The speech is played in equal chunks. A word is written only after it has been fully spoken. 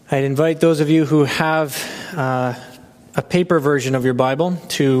I'd invite those of you who have a paper version of your Bible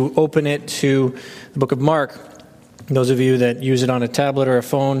to open it to the book of Mark. Those of you that use it on a tablet or a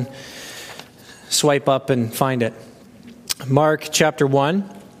phone, swipe up and find it. Mark chapter 1.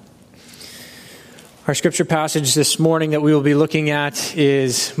 Our scripture passage this morning that we will be looking at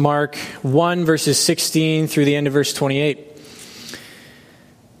is Mark 1 verses 16 through the end of verse 28.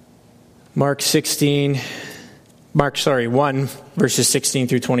 Mark 1 verses 16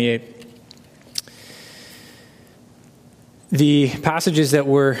 through 28. The passages that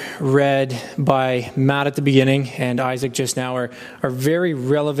were read by Matt at the beginning and Isaac just now are very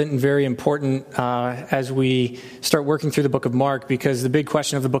relevant and very important as we start working through the book of Mark, because the big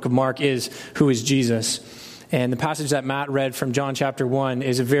question of the book of Mark is, who is Jesus? And the passage that Matt read from John chapter 1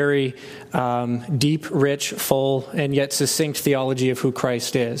 is a very deep, rich, full, and yet succinct theology of who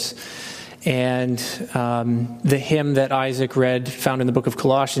Christ is. And the hymn that Isaac read, found in the book of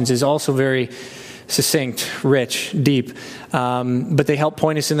Colossians, is also very succinct, rich, deep, but they help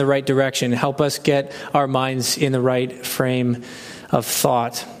point us in the right direction, help us get our minds in the right frame of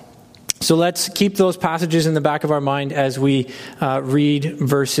thought. So let's keep those passages in the back of our mind as we read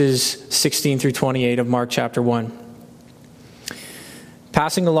verses 16 through 28 of Mark chapter 1.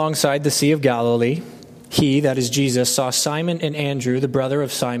 Passing alongside the Sea of Galilee, he, that is Jesus, saw Simon and Andrew, the brother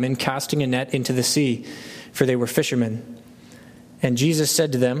of Simon, casting a net into the sea, for they were fishermen. And Jesus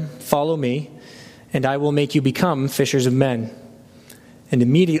said to them, "Follow me, and I will make you become fishers of men." And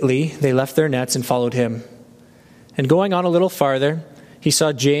immediately they left their nets and followed him. And going on a little farther, he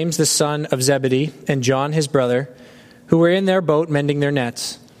saw James the son of Zebedee and John his brother, who were in their boat mending their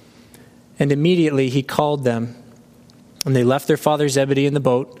nets. And immediately he called them. And they left their father Zebedee in the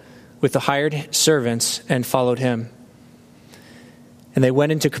boat with the hired servants and followed him. And they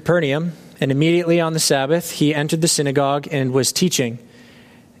went into Capernaum, and immediately on the Sabbath he entered the synagogue and was teaching.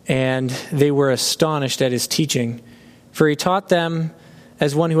 And they were astonished at his teaching, for he taught them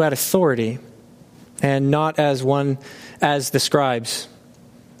as one who had authority, and not as the scribes.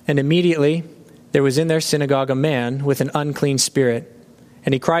 And immediately there was in their synagogue a man with an unclean spirit,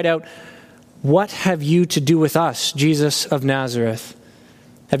 and he cried out, "What have you to do with us, Jesus of Nazareth?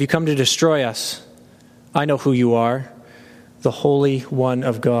 Have you come to destroy us? I know who you are, the Holy One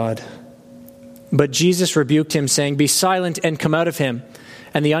of God." But Jesus rebuked him, saying, "Be silent and come out of him."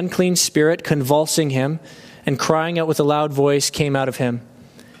 And the unclean spirit, convulsing him and crying out with a loud voice, came out of him.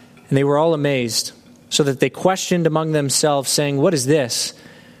 And they were all amazed, so that they questioned among themselves, saying, "What is this?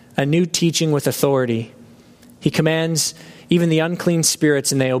 A new teaching with authority. He commands even the unclean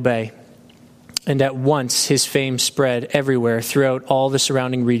spirits, and they obey." And at once his fame spread everywhere throughout all the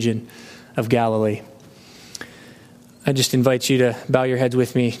surrounding region of Galilee. I just invite you to bow your heads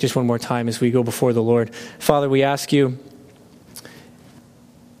with me just one more time as we go before the Lord. Father, we ask you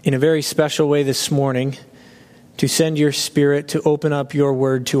in a very special way this morning to send your Spirit to open up your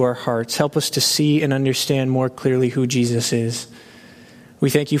word to our hearts. Help us to see and understand more clearly who Jesus is.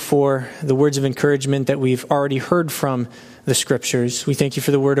 We thank you for the words of encouragement that we've already heard from the Scriptures. We thank you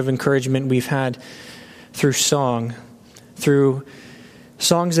for the word of encouragement we've had through song, through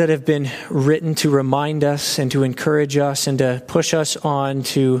songs that have been written to remind us and to encourage us and to push us on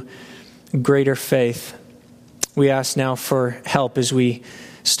to greater faith. We ask now for help as we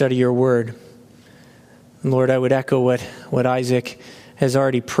study your word. And Lord, I would echo what Isaac has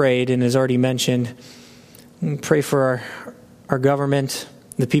already prayed and has already mentioned. Pray for our government,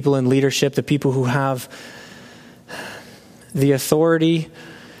 the people in leadership, the people who have the authority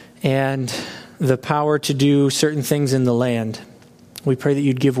and the power to do certain things in the land. We pray that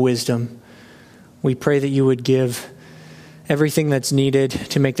you'd give wisdom. We pray that you would give everything that's needed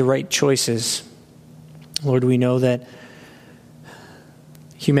to make the right choices. Lord, we know that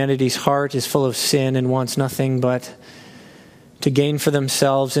humanity's heart is full of sin and wants nothing but to gain for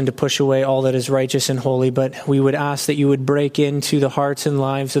themselves and to push away all that is righteous and holy. But we would ask that you would break into the hearts and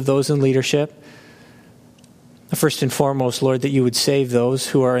lives of those in leadership. First and foremost, Lord, that you would save those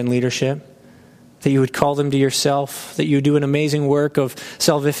who are in leadership, that you would call them to yourself, that you would do an amazing work of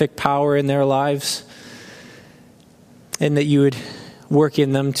salvific power in their lives, and that you would work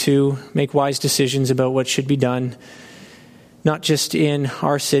in them to make wise decisions about what should be done, not just in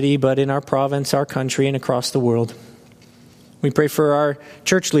our city, but in our province, our country, and across the world. We pray for our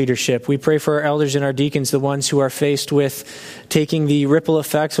church leadership. We pray for our elders and our deacons, the ones who are faced with taking the ripple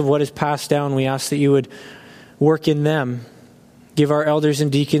effects of what is passed down. We ask that you would work in them. Give our elders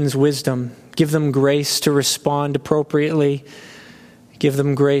and deacons wisdom. Give them grace to respond appropriately. Give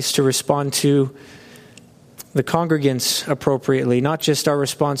them grace to respond to the congregants appropriately, not just our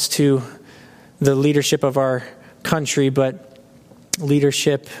response to the leadership of our country, but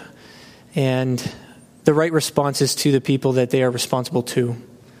leadership and the right responses to the people that they are responsible to.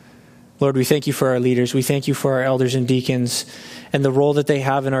 Lord, we thank you for our leaders. We thank you for our elders and deacons and the role that they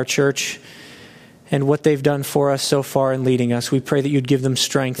have in our church and what they've done for us so far in leading us. We pray that you'd give them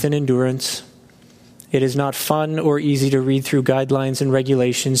strength and endurance. It is not fun or easy to read through guidelines and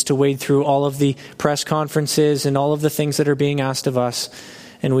regulations, to wade through all of the press conferences and all of the things that are being asked of us.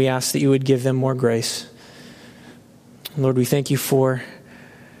 And we ask that you would give them more grace. Lord, we thank you for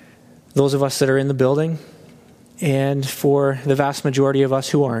those of us that are in the building and for the vast majority of us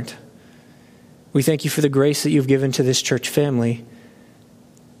who aren't. We thank you for the grace that you've given to this church family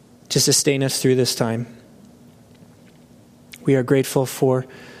to sustain us through this time. We are grateful for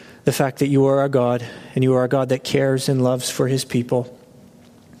the fact that you are our God, and you are a God that cares and loves for his people.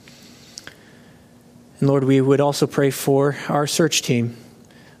 And Lord, we would also pray for our search team,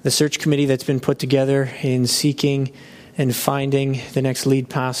 the search committee that's been put together in seeking and finding the next lead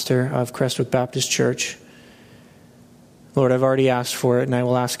pastor of Crestwood Baptist Church. Lord, I've already asked for it, and I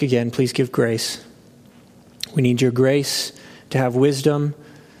will ask again. Please give grace. We need your grace to have wisdom,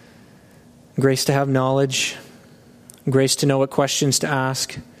 grace to have knowledge, grace to know what questions to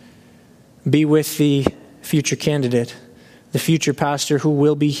ask. Be with the future candidate, the future pastor who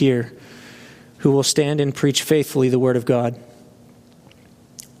will be here, who will stand and preach faithfully the word of God.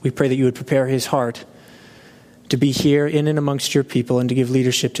 We pray that you would prepare his heart to be here in and amongst your people and to give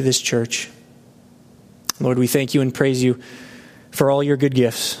leadership to this church. Lord, we thank you and praise you for all your good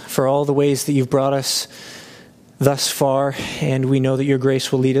gifts, for all the ways that you've brought us thus far, and we know that your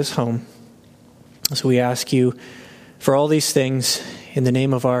grace will lead us home. So we ask you for all these things in the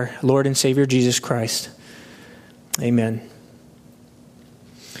name of our Lord and Savior Jesus Christ. Amen.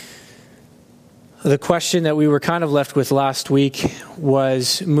 The question that we were kind of left with last week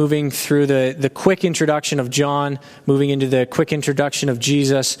was moving through the quick introduction of John, moving into the quick introduction of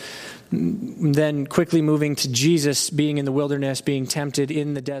Jesus, then quickly moving to Jesus being in the wilderness, being tempted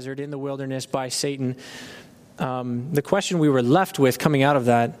in the desert, in the wilderness by Satan. The question we were left with coming out of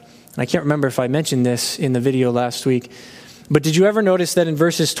that, and I can't remember if I mentioned this in the video last week, but did you ever notice that in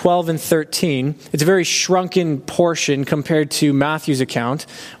verses 12 and 13, it's a very shrunken portion compared to Matthew's account.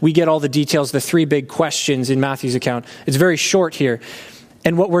 We get all the details, the three big questions in Matthew's account. It's very short here.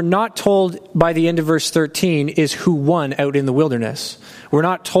 And what we're not told by the end of verse 13 is who won out in the wilderness. We're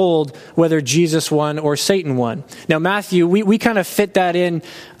not told whether Jesus won or Satan won. Now, Matthew, we kind of fit that in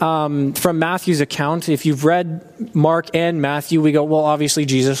from Matthew's account. If you've read Mark and Matthew, we go, well, obviously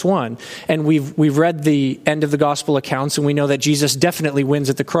Jesus won. And we've read the end of the gospel accounts, and we know that Jesus definitely wins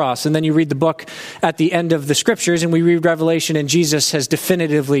at the cross. And then you read the book at the end of the scriptures, and we read Revelation, and Jesus has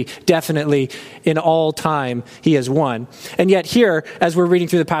definitely, in all time, he has won. And yet here, as we're reading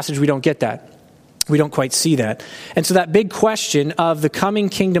through the passage, we don't get that. We don't quite see that. And so that big question of the coming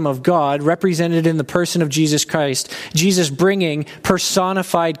kingdom of God represented in the person of Jesus Christ, Jesus bringing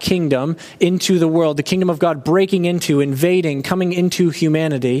personified kingdom into the world, the kingdom of God breaking into, invading, coming into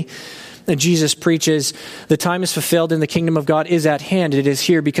humanity. And Jesus preaches, the time is fulfilled and the kingdom of God is at hand. It is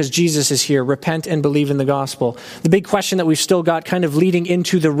here because Jesus is here. Repent and believe in the gospel. The big question that we've still got kind of leading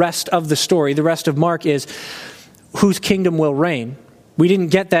into the rest of the story, the rest of Mark, is whose kingdom will reign? We didn't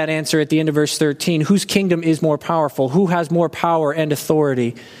get that answer at the end of verse 13. Whose kingdom is more powerful? Who has more power and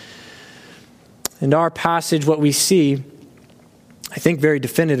authority? In our passage, what we see, I think very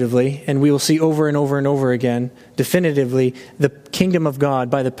definitively, and we will see over and over and over again, definitively, the kingdom of God,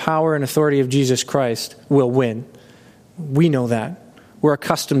 by the power and authority of Jesus Christ, will win. We know that. We're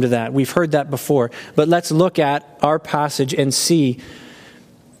accustomed to that. We've heard that before. But let's look at our passage and see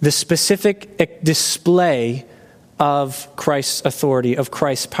the specific display of Christ's authority, of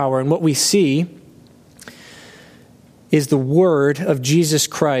Christ's power. And what we see is the word of Jesus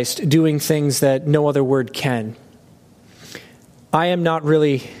Christ doing things that no other word can. I am not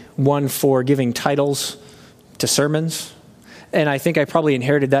really one for giving titles to sermons. And I think I probably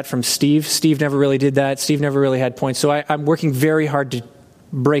inherited that from Steve. Steve never really did that. Steve never really had points. So I'm working very hard to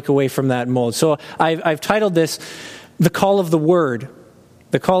break away from that mold. So I've titled this, The Call of the Word.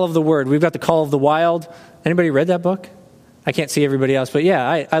 The Call of the Word. We've got The Call of the Wild. Anybody read that book? I can't see everybody else, but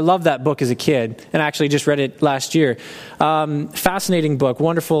yeah, I loved that book as a kid, and I actually just read it last year. Fascinating book,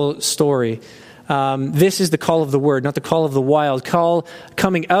 wonderful story. This is the call of the word, not the call of the wild. Call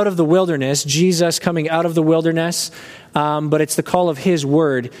coming out of the wilderness, Jesus coming out of the wilderness, but it's the call of his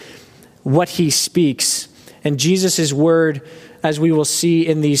word, what he speaks. And Jesus' word, as we will see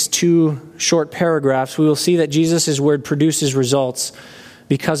in these two short paragraphs, we will see that Jesus' word produces results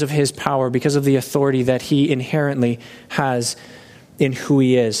because of his power, because of the authority that he inherently has in who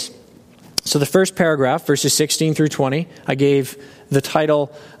he is. So the first paragraph, verses 16 through 20, I gave the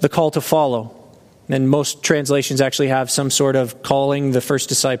title, The Call to Follow. And most translations actually have some sort of calling the first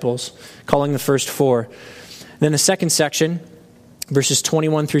disciples, calling the first four. Then the second section, verses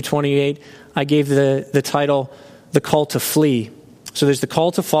 21 through 28, I gave the title, The Call to Flee. So there's the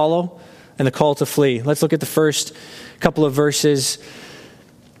call to follow and the call to flee. Let's look at the first couple of verses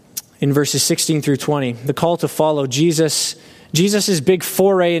in verses 16 through 20. The call to follow. Jesus' big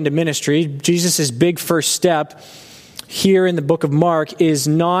foray into ministry, Jesus' big first step here in the book of Mark is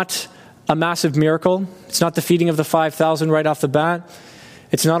not a massive miracle. It's not the feeding of the 5,000 right off the bat.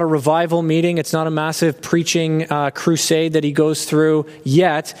 It's not a revival meeting. It's not a massive preaching crusade that he goes through.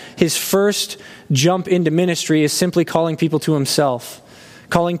 Yet, his first jump into ministry is simply calling people to himself,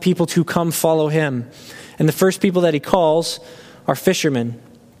 calling people to come follow him. And the first people that he calls are fishermen.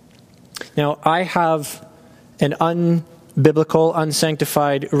 Now, I have an unbiblical,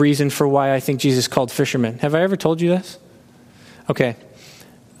 unsanctified reason for why I think Jesus called fishermen. Have I ever told you this? Okay.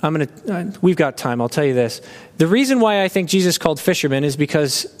 We've got time, I'll tell you this. The reason why I think Jesus called fishermen is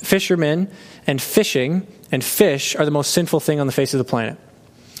because fishermen and fishing and fish are the most sinful thing on the face of the planet.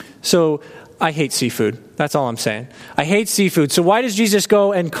 So I hate seafood. That's all I'm saying. I hate seafood. So why does Jesus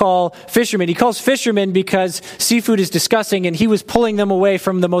go and call fishermen? He calls fishermen because seafood is disgusting, and he was pulling them away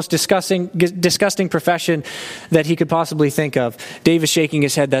from the most disgusting profession that he could possibly think of. Dave is shaking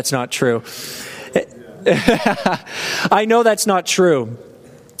his head. That's not true. I know that's not true.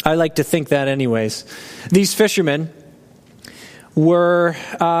 I like to think that anyways. These fishermen were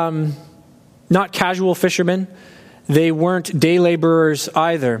not casual fishermen. They weren't day laborers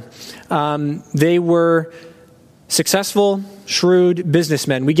either. They were successful, shrewd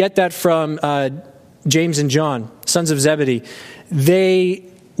businessmen. We get that from James and John, sons of Zebedee. They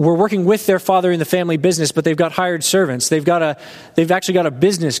were working with their father in the family business, but they've got hired servants. They've actually got a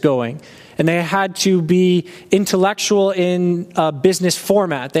business going. And they had to be intellectual in a business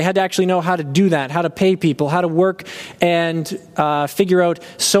format. They had to actually know how to do that, how to pay people, how to work and figure out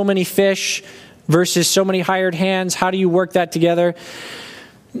so many fish versus so many hired hands. How do you work that together?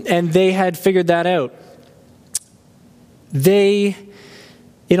 And they had figured that out. They,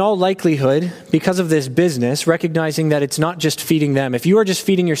 in all likelihood, because of this business, recognizing that it's not just feeding them. If you are just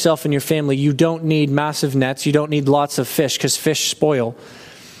feeding yourself and your family, you don't need massive nets. You don't need lots of fish because fish spoil.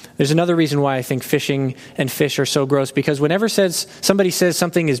 There's another reason why I think fishing and fish are so gross, because whenever somebody says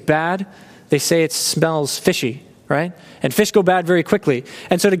something is bad, they say it smells fishy, right? And fish go bad very quickly.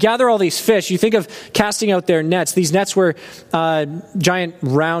 And so to gather all these fish, you think of casting out their nets. These nets were giant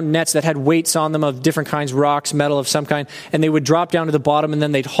round nets that had weights on them of different kinds, rocks, metal of some kind, and they would drop down to the bottom, and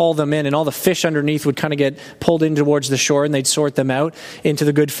then they'd haul them in, and all the fish underneath would kind of get pulled in towards the shore, and they'd sort them out into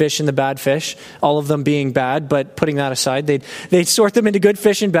the good fish and the bad fish, all of them being bad, but putting that aside, they'd sort them into good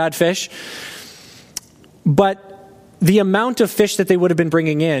fish and bad fish. But the amount of fish that they would have been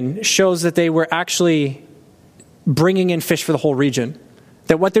bringing in shows that they were actually bringing in fish for the whole region.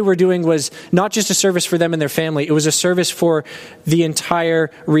 That what they were doing was not just a service for them and their family, it was a service for the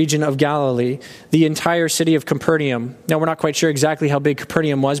entire region of Galilee, the entire city of Capernaum. Now, we're not quite sure exactly how big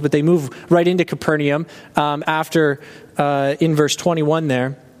Capernaum was, but they move right into Capernaum after in verse 21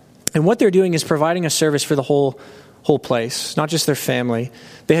 there. And what they're doing is providing a service for the whole place, not just their family.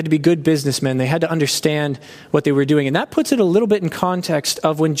 They had to be good businessmen. They had to understand what they were doing. And that puts it a little bit in context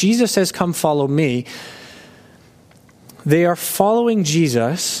of when Jesus says, "Come follow me." They are following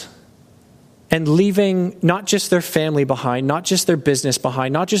Jesus and leaving not just their family behind, not just their business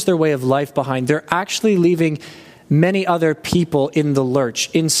behind, not just their way of life behind. They're actually leaving many other people in the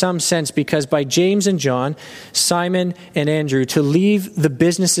lurch, in some sense, because by James and John, Simon and Andrew, to leave the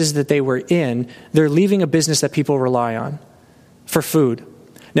businesses that they were in, they're leaving a business that people rely on for food.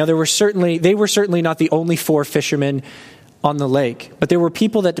 Now, they were certainly not the only four fishermen on the lake, but there were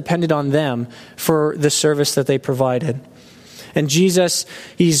people that depended on them for the service that they provided. And Jesus,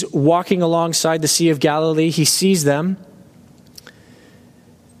 he's walking alongside the Sea of Galilee. He sees them.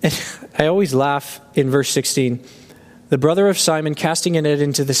 And I always laugh in verse 16. The brother of Simon casting a net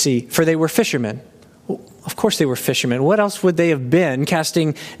into the sea, for they were fishermen. Well, of course they were fishermen. What else would they have been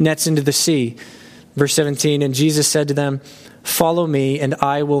casting nets into the sea? Verse 17, and Jesus said to them, "Follow me, and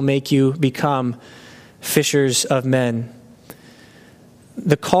I will make you become fishers of men."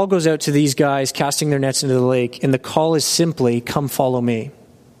 The call goes out to these guys casting their nets into the lake, and the call is simply, "Come follow me."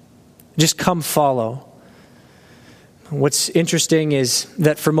 Just come follow. What's interesting is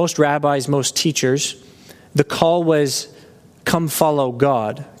that for most rabbis, most teachers, the call was, "Come follow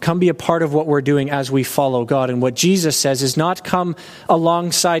God. Come be a part of what we're doing as we follow God." And what Jesus says is not, "Come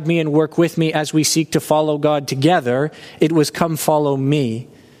alongside me and work with me as we seek to follow God together." It was, "Come follow me."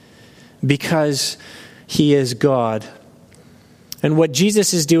 because he is God. And what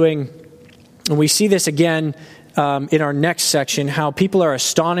Jesus is doing, and we see this again in our next section, how people are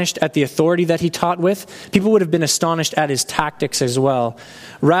astonished at the authority that he taught with. People would have been astonished at his tactics as well.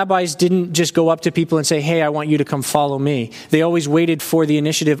 Rabbis didn't just go up to people and say, hey, I want you to come follow me. They always waited for the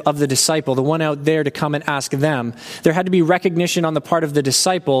initiative of the disciple, the one out there, to come and ask them. There had to be recognition on the part of the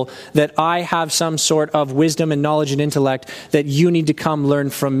disciple that I have some sort of wisdom and knowledge and intellect that you need to come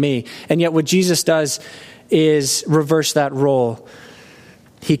learn from me. And yet what Jesus does is reverse that role.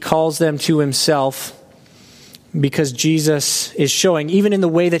 He calls them to himself, because Jesus is showing, even in the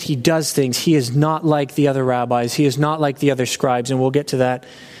way that he does things, he is not like the other rabbis. He is not like the other scribes, and we'll get to that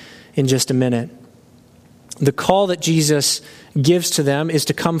in just a minute. The call that Jesus gives to them is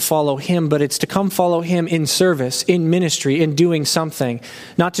to come follow him, but it's to come follow him in service, in ministry, in doing something,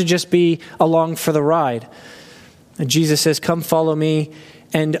 not to just be along for the ride. And Jesus says, come follow me,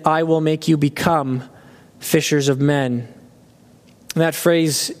 and I will make you become fishers of men. And that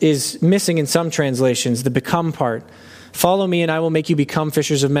phrase is missing in some translations, the become part. Follow me and I will make you become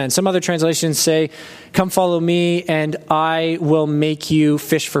fishers of men. Some other translations say, come follow me and I will make you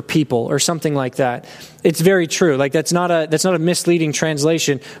fish for people, or something like that. It's very true. Like that's not a misleading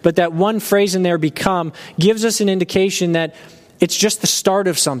translation, but that one phrase in there, become, gives us an indication that it's just the start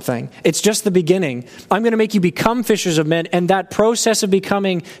of something. It's just the beginning. I'm going to make you become fishers of men, and that process of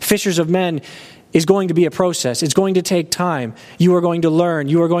becoming fishers of men is going to be a process. It's going to take time. You are going to learn.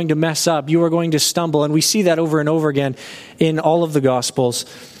 You are going to mess up. You are going to stumble. And we see that over and over again in all of the Gospels.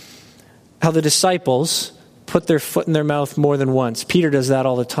 How the disciples put their foot in their mouth more than once. Peter does that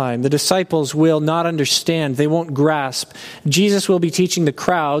all the time. The disciples will not understand. They won't grasp. Jesus will be teaching the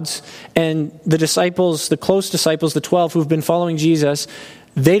crowds, and the disciples, the close disciples, the 12 who've been following Jesus,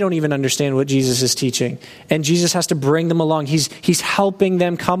 they don't even understand what Jesus is teaching. And Jesus has to bring them along. He's helping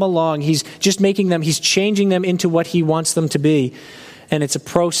them come along. He's just he's changing them into what he wants them to be. And it's a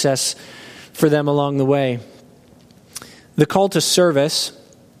process for them along the way. The call to service,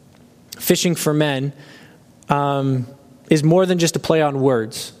 fishing for men, is more than just a play on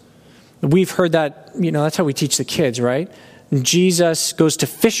words. We've heard that, that's how we teach the kids, right? Jesus goes to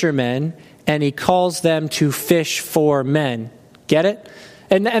fishermen and he calls them to fish for men. Get it?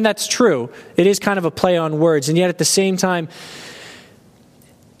 And that's true. It is kind of a play on words. And yet at the same time,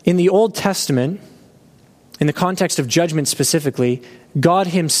 in the Old Testament, in the context of judgment specifically, God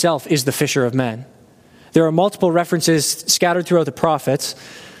himself is the fisher of men. There are multiple references scattered throughout the prophets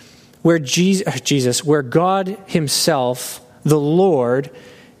where where God himself, the Lord,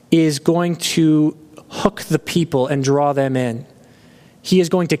 is going to hook the people and draw them in. He is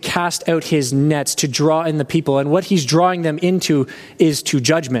going to cast out his nets to draw in the people. And what he's drawing them into is to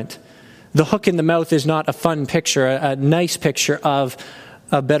judgment. The hook in the mouth is not a fun picture, a nice picture of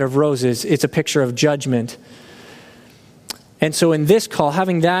a bed of roses. It's a picture of judgment. And so in this call,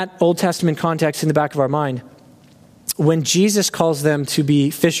 having that Old Testament context in the back of our mind, when Jesus calls them to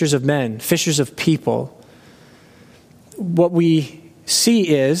be fishers of men, fishers of people, what we see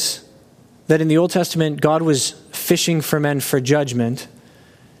is that in the Old Testament, God was fishing for men for judgment.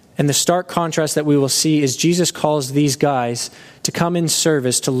 And the stark contrast that we will see is Jesus calls these guys to come in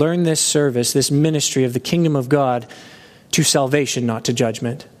service, to learn this service, this ministry of the kingdom of God, to salvation, not to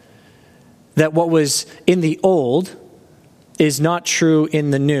judgment. That what was in the old is not true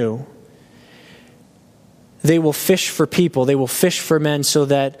in the new. They will fish for people. They will fish for men so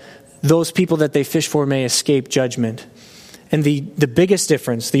that those people that they fish for may escape judgment. And the biggest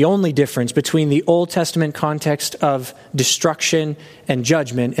difference, the only difference between the Old Testament context of destruction and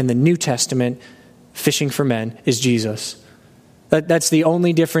judgment and the New Testament fishing for men is Jesus. That's the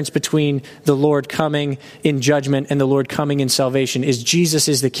only difference between the Lord coming in judgment and the Lord coming in salvation, is Jesus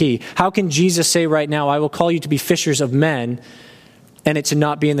is the key. How can Jesus say right now, I will call you to be fishers of men, and it to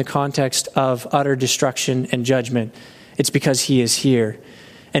not be in the context of utter destruction and judgment? It's because he is here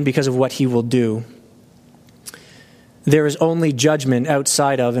and because of what he will do. There is only judgment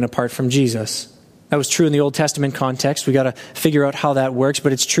outside of and apart from Jesus. That was true in the Old Testament context. We got to figure out how that works,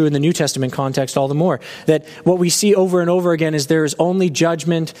 but it's true in the New Testament context all the more. That what we see over and over again is there is only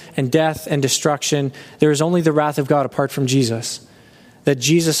judgment and death and destruction. There is only the wrath of God apart from Jesus. That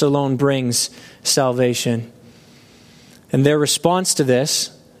Jesus alone brings salvation. And their response to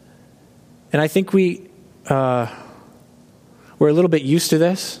this, and I think we're a little bit used to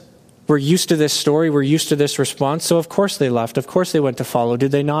this. We're used to this story. We're used to this response. So of course they left. Of course they went to follow.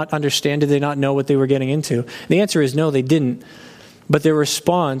 Did they not understand? Did they not know what they were getting into? The answer is no, they didn't. But their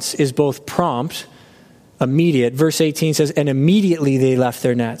response is both prompt, immediate. Verse 18 says, and immediately they left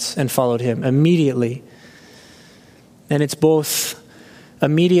their nets and followed him. Immediately. And it's both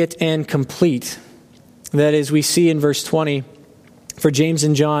immediate and complete. That is, we see in verse 20, for James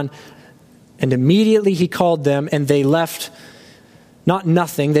and John, and immediately he called them, and they left, not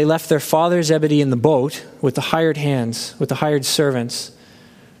nothing, they left their father Zebedee in the boat with the hired hands, with the hired servants.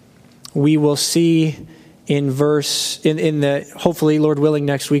 We will see in the hopefully, Lord willing,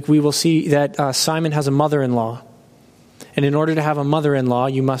 next week, we will see that Simon has a mother-in-law. And in order to have a mother-in-law,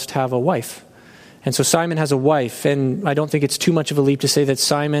 you must have a wife. And so Simon has a wife, and I don't think it's too much of a leap to say that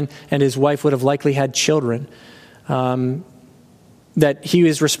Simon and his wife would have likely had children. That he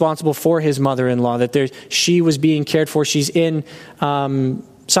is responsible for his mother-in-law, that she was being cared for. She's in, Simon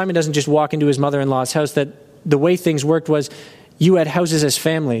doesn't just walk into his mother-in-law's house. That the way things worked was you had houses as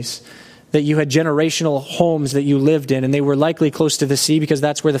families, that you had generational homes that you lived in, and they were likely close to the sea because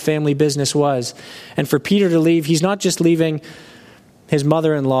that's where the family business was. And for Peter to leave, he's not just leaving his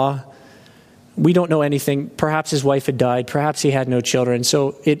mother-in-law. We don't know anything. Perhaps his wife had died. Perhaps he had no children.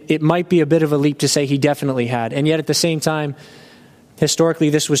 So it might be a bit of a leap to say he definitely had. And yet at the same time, historically,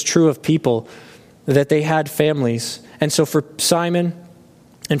 this was true of people, that they had families. And so for Simon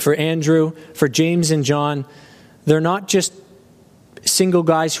and for Andrew, for James and John, they're not just single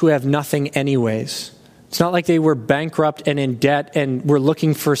guys who have nothing anyways. It's not like they were bankrupt and in debt and were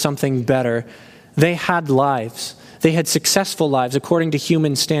looking for something better. They had lives. They had successful lives according to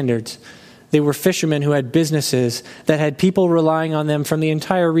human standards. They were fishermen who had businesses that had people relying on them from the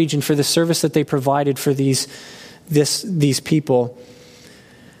entire region for the service that they provided for these people.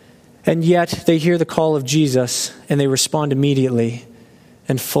 And yet they hear the call of Jesus and they respond immediately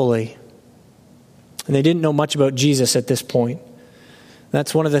and fully. And they didn't know much about Jesus at this point.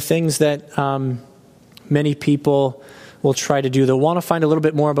 That's one of the things that many people will try to do. They'll want to find a little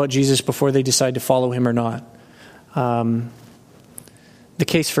bit more about Jesus before they decide to follow him or not. The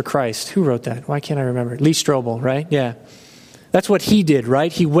Case for Christ. Who wrote that? Why can't I remember? Lee Strobel, right? Yeah. That's what he did,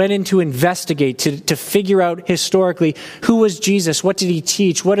 right? He went in to investigate, to figure out historically who was Jesus, what did he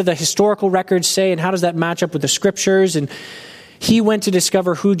teach, what do the historical records say, and how does that match up with the scriptures? And he went to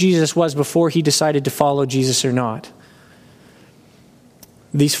discover who Jesus was before he decided to follow Jesus or not.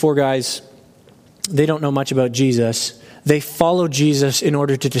 These four guys, they don't know much about Jesus. They follow Jesus in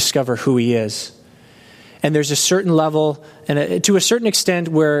order to discover who he is. And there's a certain level, and to a certain extent,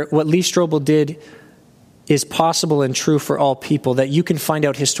 where what Lee Strobel did is possible and true for all people, that you can find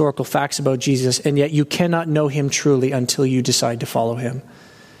out historical facts about Jesus, and yet you cannot know him truly until you decide to follow him.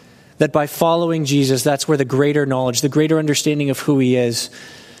 That by following Jesus, that's where the greater knowledge, the greater understanding of who he is,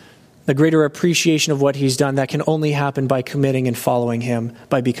 the greater appreciation of what he's done, that can only happen by committing and following him,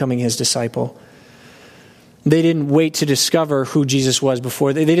 by becoming his disciple. They didn't wait to discover who Jesus was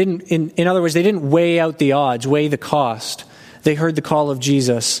before. They didn't, in other words, they didn't weigh out the odds, weigh the cost. They heard the call of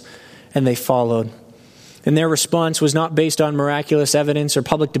Jesus and they followed. And their response was not based on miraculous evidence or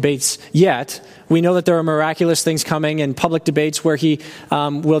public debates yet. We know that there are miraculous things coming and public debates where he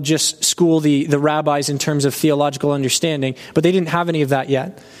will just school the rabbis in terms of theological understanding, but they didn't have any of that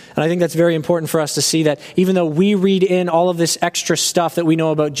yet. And I think that's very important for us to see that even though we read in all of this extra stuff that we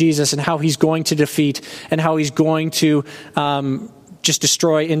know about Jesus and how he's going to defeat and how he's going to just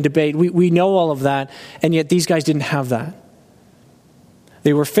destroy in debate, we know all of that, and yet these guys didn't have that.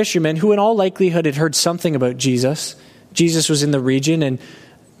 They were fishermen who in all likelihood had heard something about Jesus. Jesus was in the region and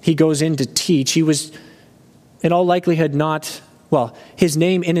he goes in to teach. He was in all likelihood his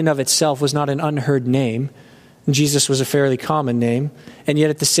name in and of itself was not an unheard name. Jesus was a fairly common name. And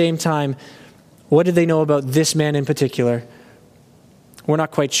yet at the same time, what did they know about this man in particular? We're not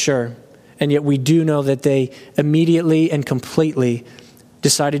quite sure. And yet we do know that they immediately and completely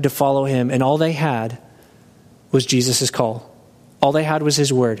decided to follow him. And all they had was Jesus' call. All they had was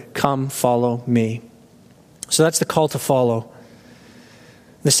his word, come follow me. So that's the call to follow.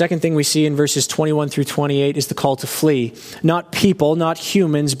 The second thing we see in verses 21 through 28 is the call to flee. Not people, not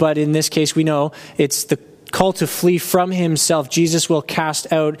humans, but in this case we know it's the call to flee from himself. Jesus will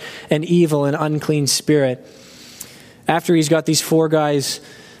cast out an evil and unclean spirit. After he's got these four guys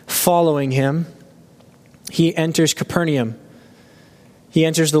following him, he enters Capernaum. He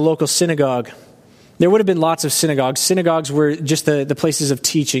enters the local synagogue. There would have been lots of synagogues. Synagogues were just the places of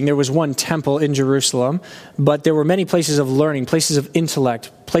teaching. There was one temple in Jerusalem, but there were many places of learning, places of intellect,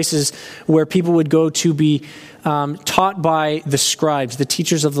 places where people would go to be taught by the scribes, the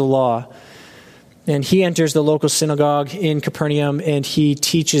teachers of the law. And he enters the local synagogue in Capernaum and he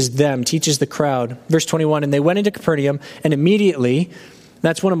teaches the crowd. Verse 21, and they went into Capernaum and immediately,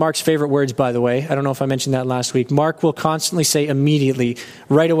 that's one of Mark's favorite words, by the way. I don't know if I mentioned that last week. Mark will constantly say immediately,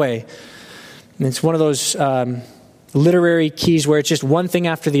 right away. And it's one of those literary keys where it's just one thing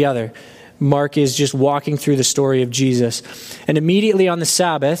after the other. Mark is just walking through the story of Jesus. And immediately on the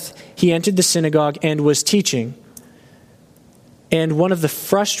Sabbath, he entered the synagogue and was teaching. And one of the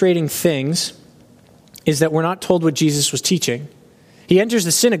frustrating things is that we're not told what Jesus was teaching. He enters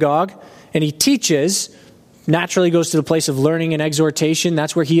the synagogue and he teaches, naturally goes to the place of learning and exhortation.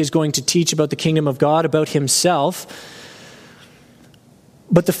 That's where he is going to teach about the kingdom of God, about himself.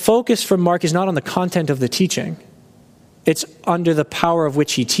 But the focus from Mark is not on the content of the teaching. It's under the power of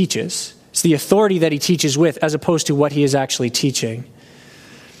which he teaches. It's the authority that he teaches with, as opposed to what he is actually teaching.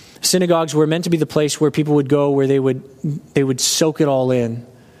 Synagogues were meant to be the place where people would go, where they would soak it all in.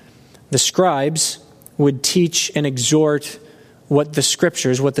 The scribes would teach and exhort what the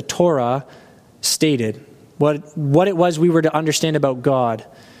scriptures, what the Torah stated, what it was we were to understand about God.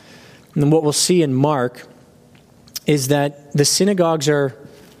 And what we'll see in Mark is that the synagogues are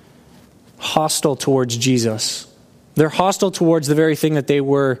hostile towards Jesus. They're hostile towards the very thing that they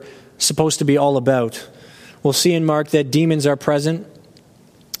were supposed to be all about. We'll see in Mark that demons are present,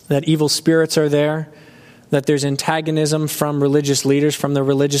 that evil spirits are there, that there's antagonism from religious leaders, from the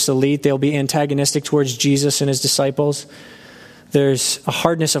religious elite. They'll be antagonistic towards Jesus and his disciples. There's a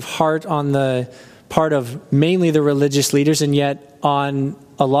hardness of heart on the part of mainly the religious leaders, and yet on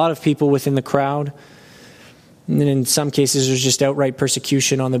a lot of people within the crowd. And then in some cases, there's just outright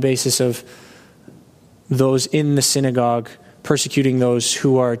persecution on the basis of those in the synagogue persecuting those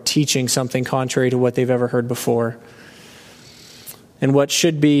who are teaching something contrary to what they've ever heard before. And what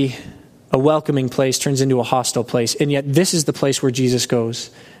should be a welcoming place turns into a hostile place. And yet this is the place where Jesus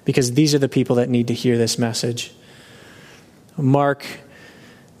goes, because these are the people that need to hear this message. Mark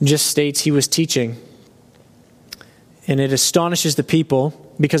just states he was teaching. And it astonishes the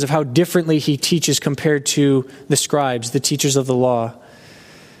people because of how differently he teaches compared to the scribes, the teachers of the law.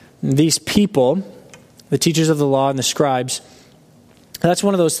 These people, the teachers of the law and the scribes, that's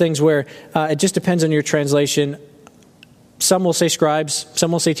one of those things where it just depends on your translation. Some will say scribes,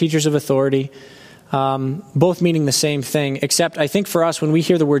 some will say teachers of authority, both meaning the same thing, except I think for us, when we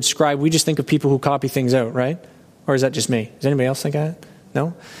hear the word scribe, we just think of people who copy things out, right? Or is that just me? Does anybody else think that?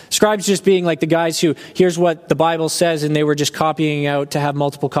 No? Scribes just being like the guys who, here's what the Bible says, and they were just copying out to have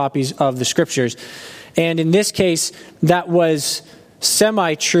multiple copies of the scriptures. And in this case, that was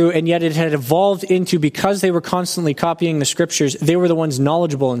semi-true, and yet it had evolved into, because they were constantly copying the scriptures, they were the ones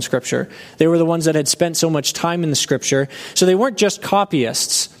knowledgeable in scripture. They were the ones that had spent so much time in the scripture. So they weren't just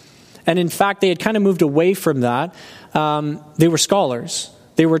copyists. And in fact, they had kind of moved away from that. They were scholars.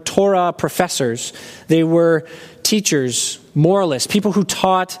 They were Torah professors. They were teachers, moralists, people who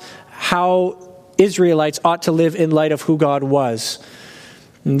taught how Israelites ought to live in light of who God was.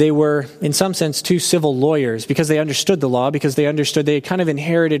 And they were, in some sense, too civil lawyers, because they understood the law, because they understood they had kind of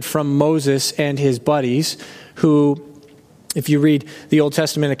inherited from Moses and his buddies, who, if you read the Old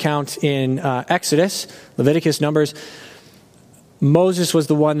Testament account in Exodus, Leviticus, Numbers, Moses was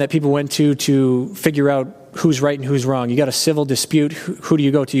the one that people went to figure out who's right and who's wrong. You got a civil dispute, who do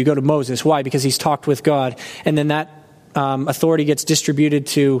you go to? You go to Moses. Why? Because he's talked with God. And then that authority gets distributed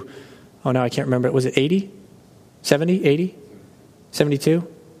to, oh no, I can't remember. Was it 80? 70? 80? 72?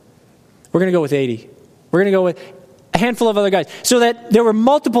 We're going to go with 80. We're going to go with a handful of other guys. So that there were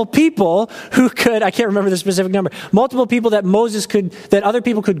multiple people who could, I can't remember the specific number, multiple people that that other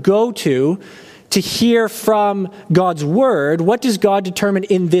people could go to hear from God's word. What does God determine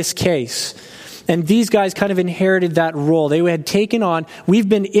in this case? And these guys kind of inherited that role. They had taken on, we've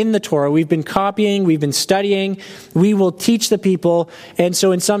been in the Torah, we've been copying, we've been studying, we will teach the people. And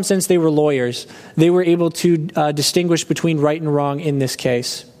so in some sense, they were lawyers. They were able to distinguish between right and wrong in this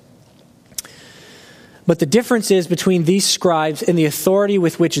case. But the difference is between these scribes and the authority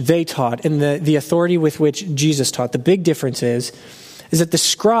with which they taught and the authority with which Jesus taught. The big difference is that the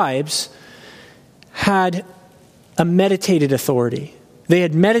scribes had a meditated authority. They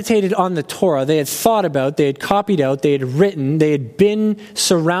had meditated on the Torah. They had thought about, they had copied out, they had written, they had been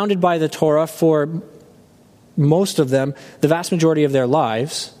surrounded by the Torah for most of them, the vast majority of their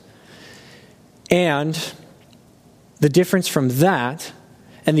lives. And the difference from that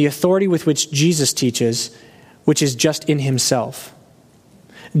and the authority with which Jesus teaches, which is just in himself.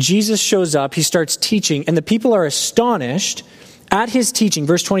 Jesus shows up, he starts teaching, and the people are astonished at his teaching.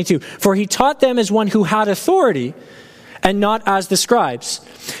 Verse 22, for he taught them as one who had authority, and not as the scribes.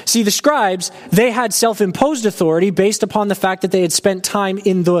 See, the scribes, they had self-imposed authority based upon the fact that they had spent time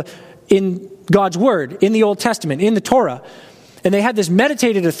in God's word, in the Old Testament, in the Torah. And they had this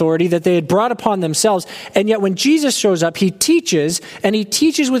meditated authority that they had brought upon themselves. And yet when Jesus shows up, he teaches, and he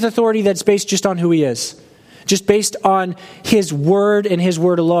teaches with authority that's based just on who he is. Just based on his word and his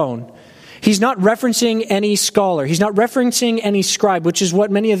word alone. He's not referencing any scholar. He's not referencing any scribe, which is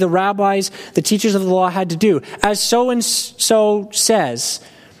what many of the rabbis, the teachers of the law, had to do. As so-and-so says,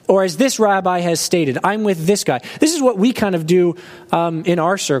 or as this rabbi has stated, I'm with this guy. This is what we kind of do in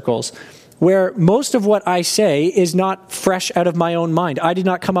our circles, where most of what I say is not fresh out of my own mind. I did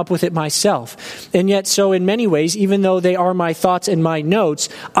not come up with it myself. And yet, so in many ways, even though they are my thoughts and my notes,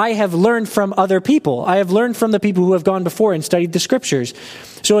 I have learned from other people. I have learned from the people who have gone before and studied the scriptures.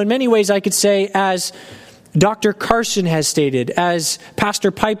 So in many ways, I could say, as Dr. Carson has stated, as Pastor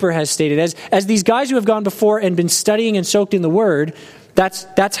Piper has stated, as these guys who have gone before and been studying and soaked in the Word,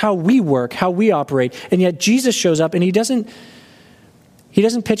 that's how we work, how we operate. And yet Jesus shows up and he doesn't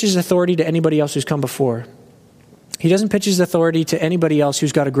pitch his authority to anybody else who's come before. He doesn't pitch his authority to anybody else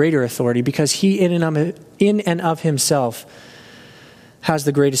who's got a greater authority, because he in and of himself has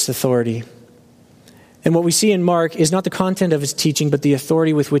the greatest authority. And what we see in Mark is not the content of his teaching, but the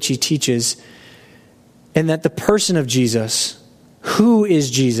authority with which he teaches. And that the person of Jesus, who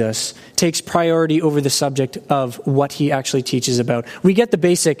is Jesus, takes priority over the subject of what he actually teaches about. We get the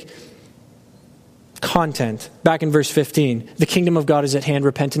basic content back in verse 15. The kingdom of God is at hand,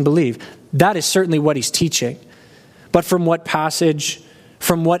 repent and believe. That is certainly what he's teaching. But from what passage,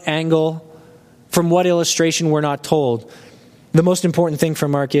 from what angle, from what illustration, we're not told. The most important thing for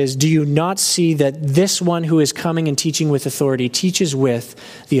Mark is, do you not see that this one who is coming and teaching with authority teaches with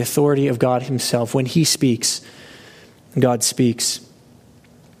the authority of God himself? When he speaks, God speaks.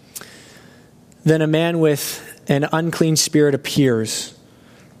 Then a man with an unclean spirit appears.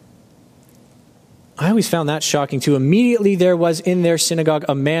 I always found that shocking too. Immediately there was in their synagogue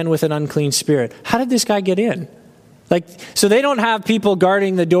a man with an unclean spirit. How did this guy get in? So they don't have people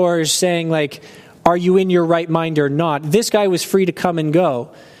guarding the doors saying, are you in your right mind or not? This guy was free to come and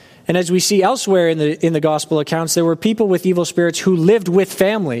go. And as we see elsewhere in the gospel accounts, there were people with evil spirits who lived with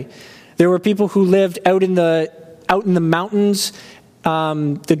family. There were people who lived out in the mountains,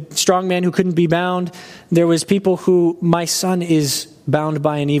 the strong man who couldn't be bound. There was people who, my son is bound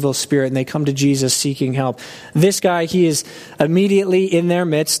by an evil spirit, and they come to Jesus seeking help. This guy, he is immediately in their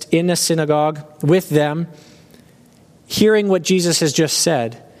midst, in a synagogue with them, hearing what Jesus has just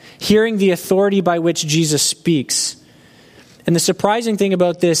said, hearing the authority by which Jesus speaks. And the surprising thing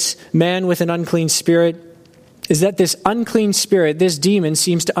about this man with an unclean spirit is that this unclean spirit, this demon,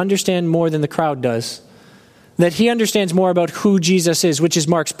 seems to understand more than the crowd does. That he understands more about who Jesus is, which is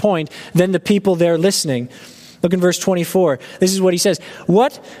Mark's point, than the people there listening. Look in verse 24. This is what he says.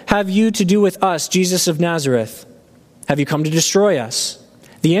 What have you to do with us, Jesus of Nazareth? Have you come to destroy us?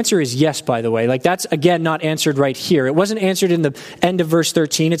 The answer is yes, by the way. That's, again, not answered right here. It wasn't answered in the end of verse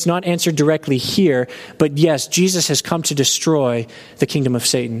 13. It's not answered directly here. But yes, Jesus has come to destroy the kingdom of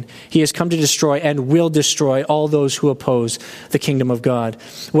Satan. He has come to destroy and will destroy all those who oppose the kingdom of God.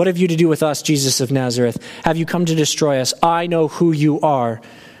 What have you to do with us, Jesus of Nazareth? Have you come to destroy us? I know who you are,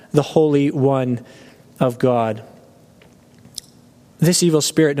 the Holy One of God. This evil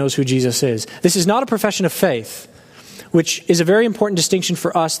spirit knows who Jesus is. This is not a profession of faith, which is a very important distinction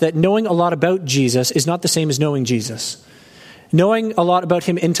for us, that knowing a lot about Jesus is not the same as knowing Jesus. Knowing a lot about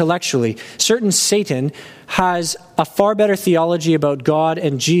him intellectually. Certain Satan has a far better theology about God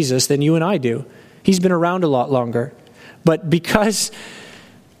and Jesus than you and I do. He's been around a lot longer. But because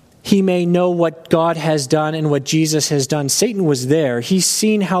he may know what God has done and what Jesus has done, Satan was there. He's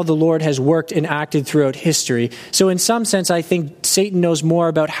seen how the Lord has worked and acted throughout history. So in some sense, I think Satan knows more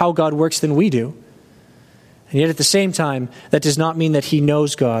about how God works than we do. And yet at the same time, that does not mean that he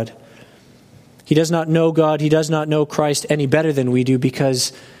knows God. He does not know God. He does not know Christ any better than we do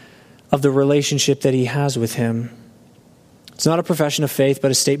because of the relationship that he has with him. It's not a profession of faith,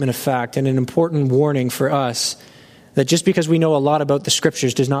 but a statement of fact, and an important warning for us that just because we know a lot about the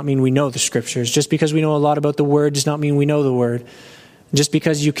Scriptures does not mean we know the Scriptures. Just because we know a lot about the Word does not mean we know the Word. Just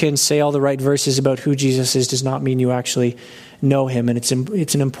because you can say all the right verses about who Jesus is does not mean you actually know him. And it's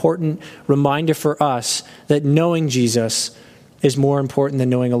an important reminder for us that knowing Jesus is more important than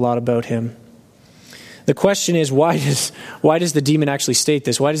knowing a lot about him. The question is, why does the demon actually state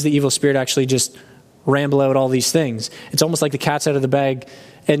this? Why does the evil spirit actually just ramble out all these things? It's almost like the cat's out of the bag.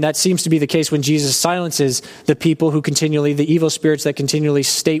 And that seems to be the case when Jesus silences the people the evil spirits that continually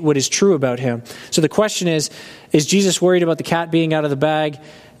state what is true about him. So the question is Jesus worried about the cat being out of the bag?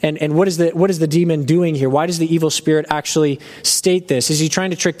 And what is the demon doing here? Why does the evil spirit actually state this? Is he trying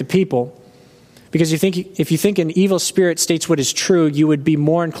to trick the people? Because if you think an evil spirit states what is true, you would be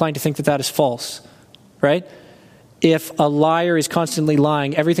more inclined to think that is false, right? if a liar is constantly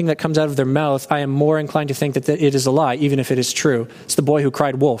lying, everything that comes out of their mouth, I am more inclined to think that it is a lie, even if it is true. It's the boy who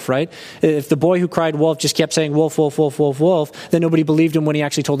cried wolf, right? If the boy who cried wolf just kept saying wolf, wolf, wolf, wolf, wolf, then nobody believed him when he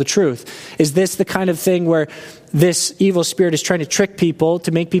actually told the truth. Is this the kind of thing where this evil spirit is trying to trick people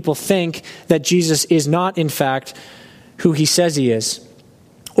to make people think that Jesus is not, in fact, who he says he is?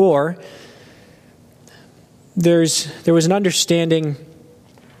 Or there was an understanding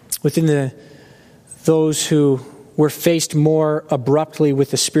within those who were faced more abruptly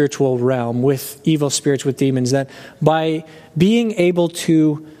with the spiritual realm, with evil spirits, with demons, that by being able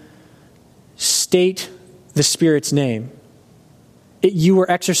to state the Spirit's name, you were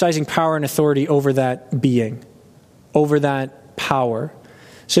exercising power and authority over that being, over that power.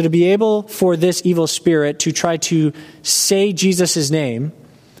 So to be able for this evil spirit to try to say Jesus' name,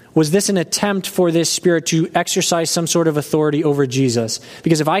 was this an attempt for this spirit to exercise some sort of authority over Jesus?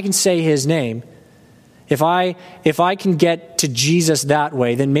 Because if I can say his name, if I can get to Jesus that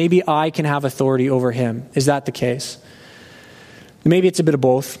way, then maybe I can have authority over him. Is that the case? Maybe it's a bit of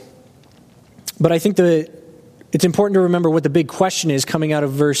both. But I think it's important to remember what the big question is coming out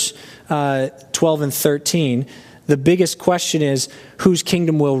of verse 12 and 13. The biggest question is, whose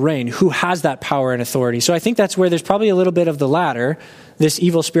kingdom will reign? Who has that power and authority? So I think that's where there's probably a little bit of the latter, this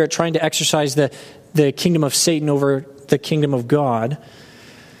evil spirit trying to exercise the kingdom of Satan over the kingdom of God.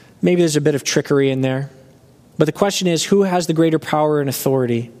 Maybe there's a bit of trickery in there. But the question is, who has the greater power and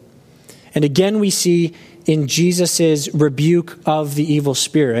authority? And again, we see in Jesus' rebuke of the evil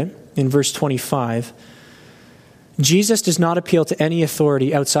spirit, in verse 25, Jesus does not appeal to any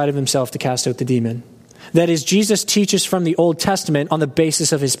authority outside of himself to cast out the demon. That is, Jesus teaches from the Old Testament on the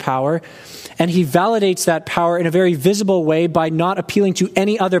basis of his power, and he validates that power in a very visible way by not appealing to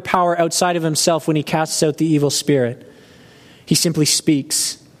any other power outside of himself when he casts out the evil spirit. He simply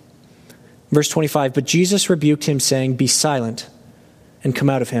speaks. Verse 25, but Jesus rebuked him, saying, be silent and come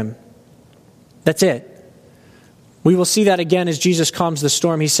out of him. That's it. We will see that again as Jesus calms the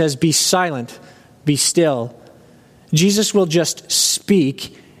storm. He says, be silent, be still. Jesus will just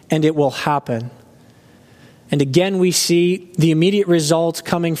speak and it will happen. And again, we see the immediate result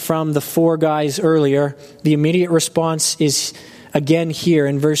coming from the four guys earlier. The immediate response is again here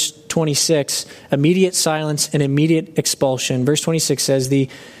in verse 26, immediate silence and immediate expulsion. Verse 26 says,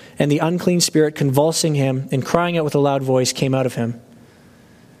 and the unclean spirit convulsing him and crying out with a loud voice came out of him.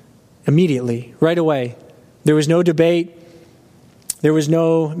 Immediately, right away. There was no debate. There was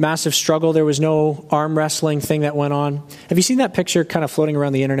no massive struggle. There was no arm wrestling thing that went on. Have you seen that picture kind of floating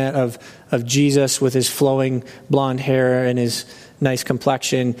around the internet of Jesus with his flowing blonde hair and his nice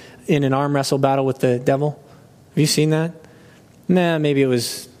complexion in an arm wrestle battle with the devil? Have you seen that? Maybe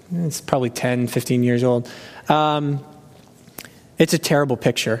it's probably 10, 15 years old. It's a terrible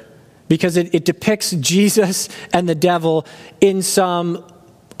picture because it depicts Jesus and the devil in some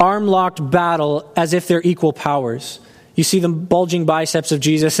arm-locked battle as if they're equal powers. You see the bulging biceps of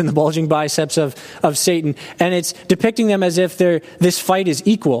Jesus and the bulging biceps of Satan, and it's depicting them as if this fight is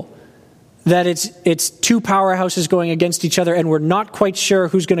equal, that it's two powerhouses going against each other, and we're not quite sure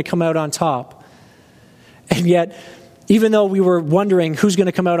who's going to come out on top. And yet, even though we were wondering who's going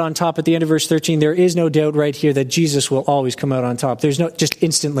to come out on top at the end of verse 13, there is no doubt right here that Jesus will always come out on top. There's no, just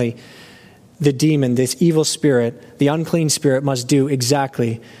instantly, the demon, this evil spirit, the unclean spirit must do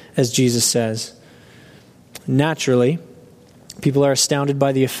exactly as Jesus says. Naturally, people are astounded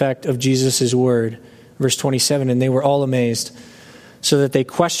by the effect of Jesus' word. Verse 27, and they were all amazed, so that they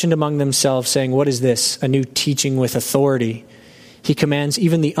questioned among themselves, saying, what is this? A new teaching with authority. He commands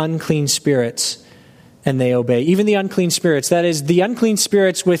even the unclean spirits, and they obey. Even the unclean spirits, that is, the unclean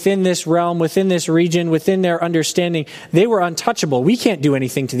spirits within this realm, within this region, within their understanding, they were untouchable. We can't do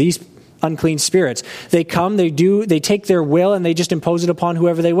anything to these unclean spirits. They come, they take their will, and they just impose it upon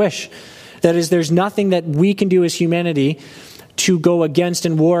whoever they wish. That is, there's nothing that we can do as humanity to go against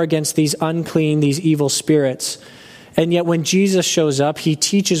and war against these unclean, these evil spirits. And yet when Jesus shows up, he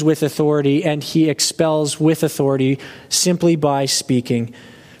teaches with authority and he expels with authority simply by speaking.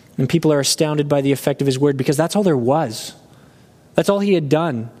 And people are astounded by the effect of his word because that's all there was. That's all he had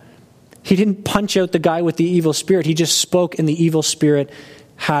done. He didn't punch out the guy with the evil spirit. He just spoke and the evil spirit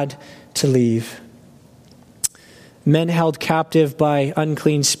had to leave. Men held captive by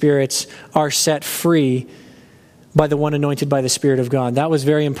unclean spirits are set free by the one anointed by the Spirit of God. That was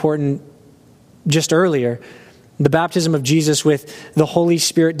very important just earlier. The baptism of Jesus with the Holy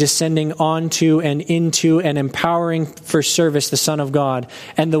Spirit descending onto and into and empowering for service the Son of God.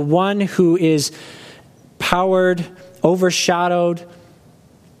 And the one who is powered, overshadowed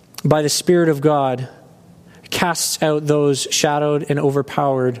by the Spirit of God casts out those shadowed and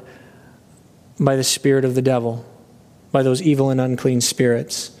overpowered by the spirit of the devil. by those evil and unclean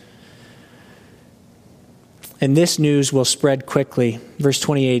spirits. And this news will spread quickly. Verse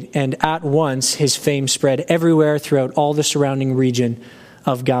 28, and at once his fame spread everywhere throughout all the surrounding region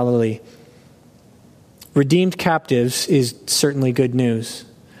of Galilee. Redeemed captives is certainly good news.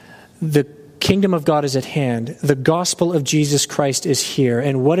 The kingdom of God is at hand. The gospel of Jesus Christ is here.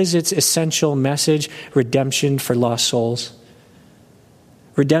 And what is its essential message? Redemption for lost souls.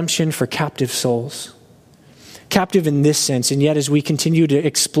 Redemption for captive souls. Captive in this sense, and yet as we continue to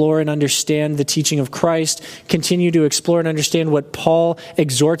explore and understand the teaching of Christ, continue to explore and understand what Paul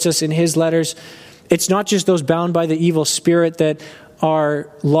exhorts us in his letters, it's not just those bound by the evil spirit that are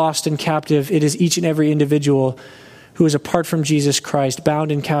lost and captive. It is each and every individual who is apart from Jesus Christ,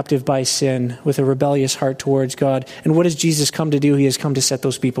 bound and captive by sin, with a rebellious heart towards God. And what has Jesus come to do? He has come to set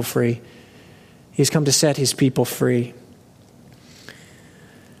those people free. He has come to set his people free.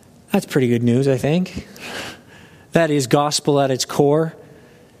 That's pretty good news, I think. That is gospel at its core.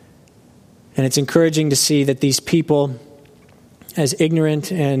 And it's encouraging to see that these people, as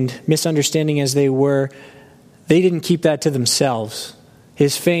ignorant and misunderstanding as they were, they didn't keep that to themselves.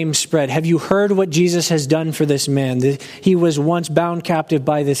 His fame spread. Have you heard what Jesus has done for this man? He was once bound captive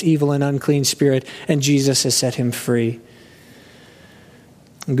by this evil and unclean spirit, and Jesus has set him free.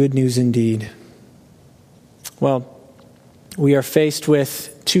 Good news indeed. Well, we are faced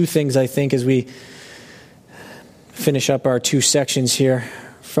with two things, I think, as we finish up our two sections here.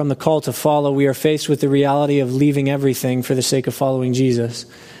 From the call to follow, we are faced with the reality of leaving everything for the sake of following Jesus.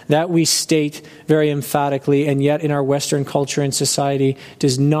 That we state very emphatically, and yet in our Western culture and society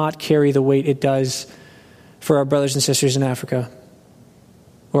does not carry the weight it does for our brothers and sisters in Africa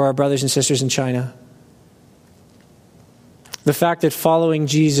or our brothers and sisters in China. The fact that following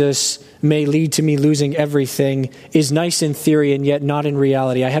Jesus may lead to me losing everything is nice in theory and yet not in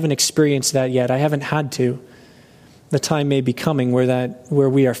reality. I haven't experienced that yet. I haven't had to. The time may be coming where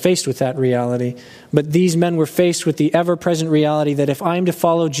we are faced with that reality. But these men were faced with the ever-present reality that if I am to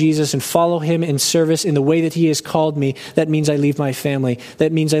follow Jesus and follow him in service in the way that he has called me, that means I leave my family.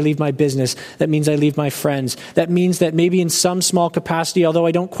 That means I leave my business. That means I leave my friends. That means that maybe in some small capacity, although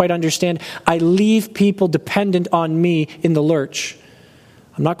I don't quite understand, I leave people dependent on me in the lurch.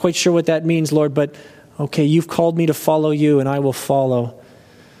 I'm not quite sure what that means, Lord, but okay, you've called me to follow you and I will follow.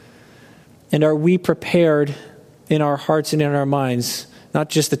 And are we prepared in our hearts and in our minds, not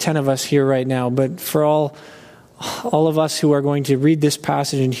just the 10 of us here right now, but for all of us who are going to read this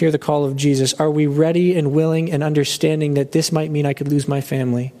passage and hear the call of Jesus, are we ready and willing and understanding that this might mean I could lose my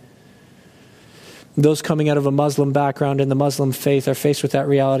family? Those coming out of a Muslim background and the Muslim faith are faced with that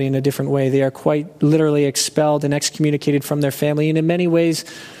reality in a different way. They are quite literally expelled and excommunicated from their family, and in many ways,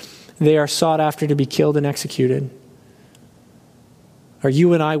 they are sought after to be killed and executed. Are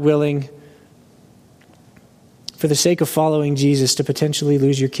you and I willing, for the sake of following Jesus, to potentially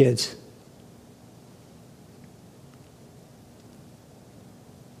lose your kids?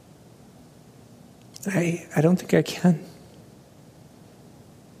 I don't think I can.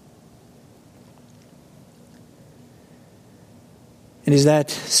 And is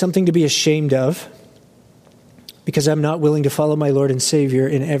that something to be ashamed of? Because I'm not willing to follow my Lord and Savior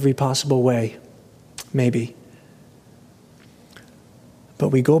in every possible way? Maybe. But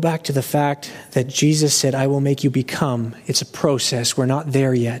we go back to the fact that Jesus said, I will make you become. It's a process. We're not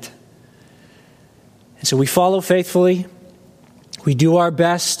there yet. And so we follow faithfully. We do our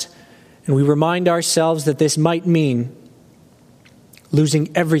best. And we remind ourselves that this might mean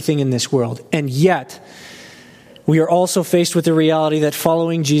losing everything in this world. And yet, we are also faced with the reality that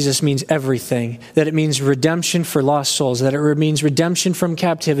following Jesus means everything. That it means redemption for lost souls. That it means redemption from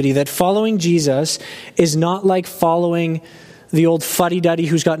captivity. That following Jesus is not like following the old fuddy-duddy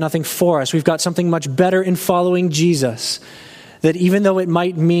who's got nothing for us. We've got something much better in following Jesus. That even though it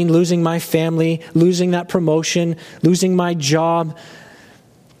might mean losing my family, losing that promotion, losing my job,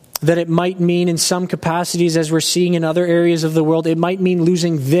 that it might mean in some capacities, as we're seeing in other areas of the world, it might mean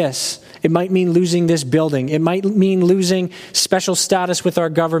losing this. It might mean losing this building. It might mean losing special status with our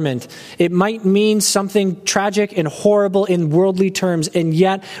government. It might mean something tragic and horrible in worldly terms. And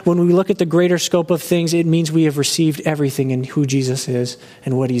yet, when we look at the greater scope of things, it means we have received everything in who Jesus is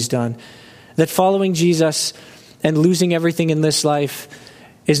and what he's done. That following Jesus and losing everything in this life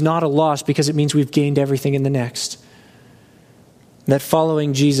is not a loss because it means we've gained everything in the next. That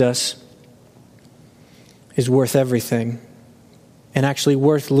following Jesus is worth everything, and actually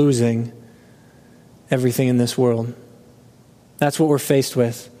worth losing everything in this world. That's what we're faced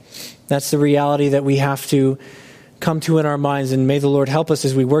with. That's the reality that we have to come to in our minds, and may the Lord help us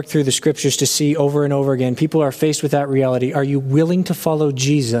as we work through the scriptures to see over and over again. People are faced with that reality. Are you willing to follow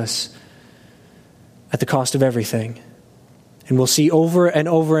Jesus at the cost of everything? And we'll see over and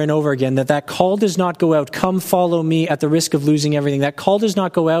over and over again that call does not go out, come follow me at the risk of losing everything. That call does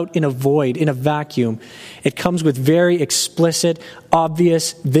not go out in a void, in a vacuum. It comes with very explicit,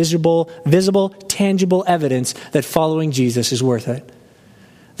 obvious, visible, tangible evidence that following Jesus is worth it.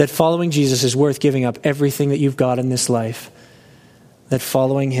 That following Jesus is worth giving up everything that you've got in this life. That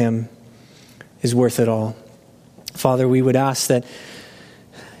following him is worth it all. Father, we would ask that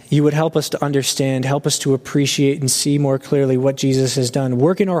you would help us to understand, help us to appreciate and see more clearly what Jesus has done.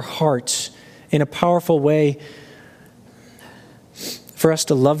 Work in our hearts in a powerful way for us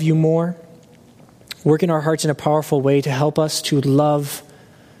to love you more. Work in our hearts in a powerful way to help us to love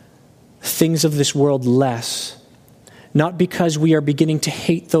things of this world less. Not because we are beginning to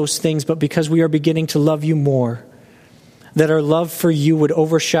hate those things, but because we are beginning to love you more. That our love for you would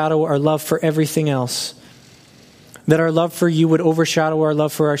overshadow our love for everything else. That our love for you would overshadow our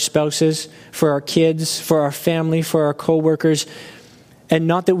love for our spouses, for our kids, for our family, for our co-workers. And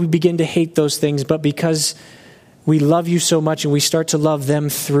not that we begin to hate those things, but because we love you so much and we start to love them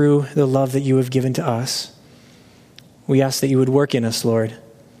through the love that you have given to us. We ask that you would work in us, Lord,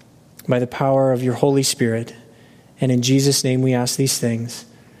 by the power of your Holy Spirit. And in Jesus' name we ask these things.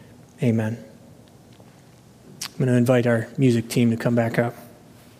 Amen. I'm going to invite our music team to come back up.